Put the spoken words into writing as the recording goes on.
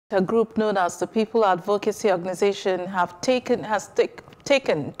A group known as the People Advocacy Organization has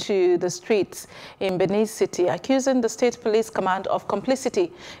taken to the streets in Benin City, accusing the State Police Command of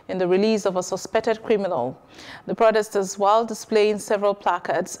complicity in the release of a suspected criminal. The protesters, while displaying several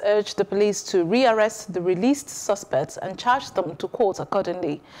placards, urged the police to rearrest the released suspects and charge them to court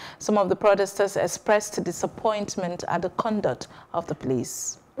accordingly. Some of the protesters expressed disappointment at the conduct of the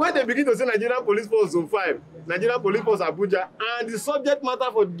police. When they begin to say Nigerian Police Force Zone 5, Nigerian Police Force Abuja, and the subject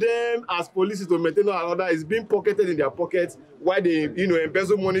matter for them as police is to maintain law and order is being pocketed in their pockets while they,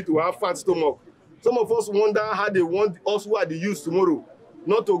 embezzle money to have fat stomach. Some of us wonder how they want us who are the youth tomorrow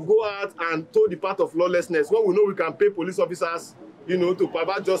not to go out and toe the path of lawlessness when we know we can pay police officers, to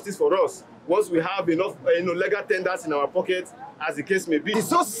provide justice for us once we have enough, legal tenders in our pockets, as the case may be. It's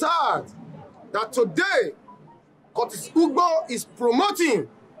so sad that today, Curtis Ugbo is promoting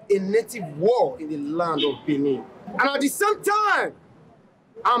a native war in the land of Benin. And at the same time,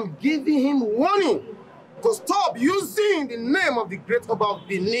 I'm giving him warning to stop using the name of the great Oba of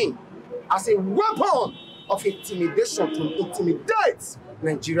Benin as a weapon of intimidation to intimidate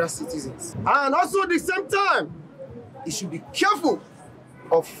Nigerian citizens. And also at the same time, he should be careful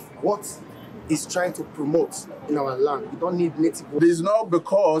of what he's trying to promote in our land. We don't need native. It is not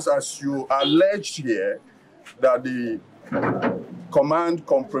because, as you alleged here, that the command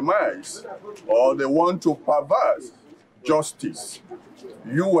compromise or they want to pervert justice.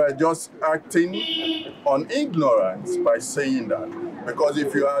 You were just acting on ignorance by saying that. Because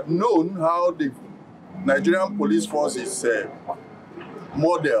if you had known how the Nigerian police force is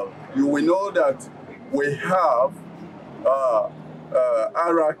modeled, you will know that we have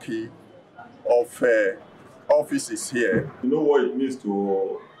hierarchy of offices here. You know what it means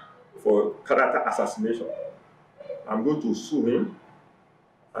for character assassination. I'm going to sue him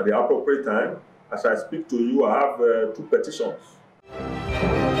at the appropriate time. As I speak to you, I have 2 petitions.